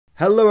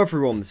Hello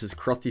everyone, this is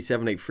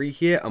Krusty783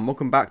 here and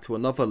welcome back to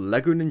another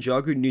LEGO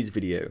Ninjago news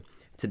video.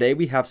 Today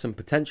we have some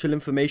potential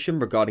information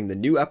regarding the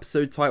new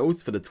episode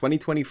titles for the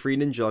 2023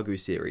 Ninjago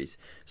series.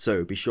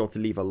 So be sure to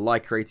leave a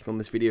like rating on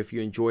this video if you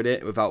enjoyed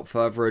it. Without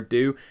further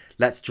ado,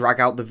 let's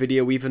drag out the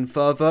video even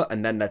further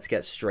and then let's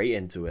get straight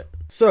into it.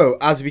 So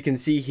as we can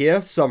see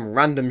here, some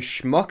random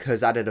schmuck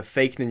has added a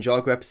fake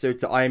Ninjago episode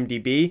to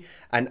IMDb,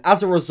 and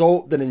as a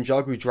result the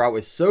Ninjago drought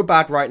is so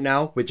bad right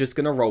now, we're just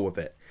gonna roll with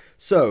it.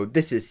 So,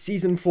 this is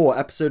Season 4,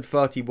 Episode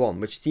 31,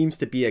 which seems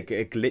to be a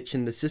glitch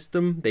in the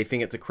system. They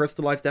think it's a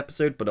crystallized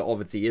episode, but it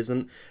obviously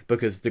isn't,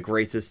 because the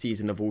greatest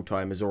season of all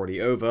time is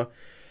already over.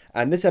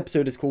 And this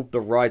episode is called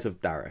The Rise of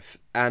Dareth,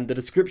 and the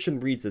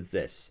description reads as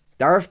this.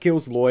 Dareth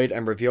kills Lloyd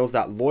and reveals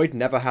that Lloyd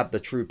never had the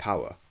true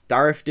power.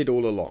 Dareth did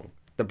all along.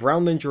 The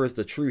Brown Ninja is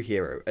the true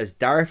hero, as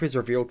Dareth is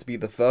revealed to be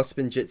the first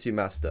Spinjitzu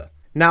master.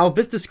 Now,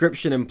 this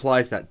description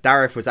implies that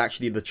Dareth was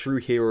actually the true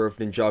hero of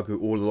Ninjago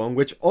all along,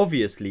 which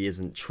obviously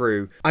isn't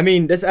true. I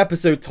mean, this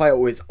episode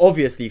title is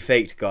obviously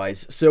faked,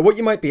 guys, so what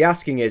you might be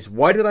asking is,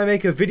 why did I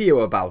make a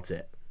video about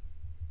it?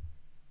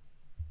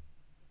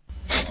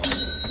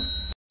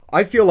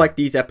 I feel like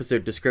these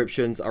episode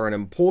descriptions are an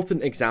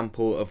important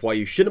example of why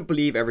you shouldn't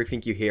believe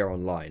everything you hear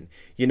online.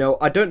 You know,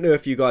 I don't know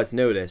if you guys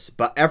know this,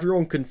 but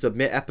everyone can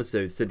submit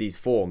episodes to these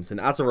forums, and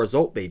as a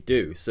result they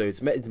do, so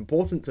it's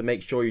important to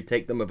make sure you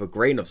take them with a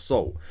grain of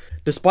salt.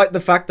 Despite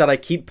the fact that I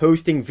keep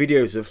posting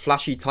videos of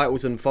flashy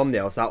titles and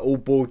thumbnails that all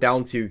boil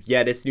down to,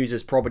 yeah, this news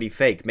is probably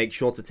fake, make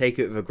sure to take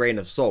it with a grain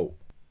of salt.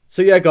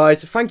 So yeah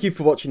guys, thank you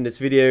for watching this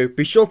video.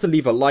 Be sure to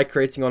leave a like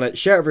rating on it,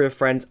 share it with your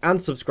friends, and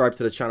subscribe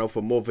to the channel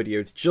for more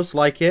videos just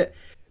like it.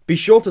 Be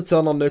sure to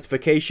turn on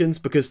notifications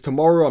because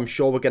tomorrow I'm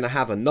sure we're going to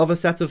have another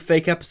set of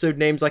fake episode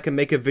names I can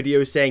make a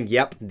video saying,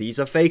 yep, these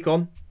are fake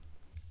on.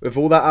 With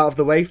all that out of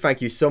the way,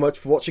 thank you so much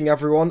for watching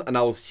everyone, and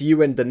I will see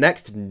you in the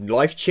next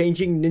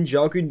life-changing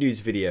Ninjago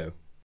news video.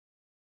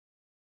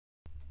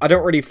 I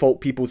don't really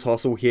fault people's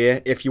hustle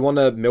here. If you want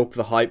to milk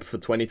the hype for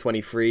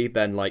 2023,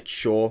 then like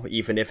sure,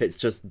 even if it's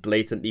just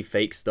blatantly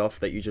fake stuff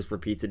that you just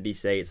repeatedly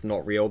say it's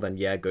not real, then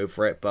yeah, go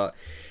for it. But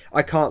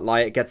I can't lie,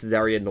 it gets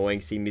very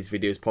annoying seeing these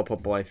videos pop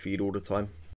up on my feed all the time.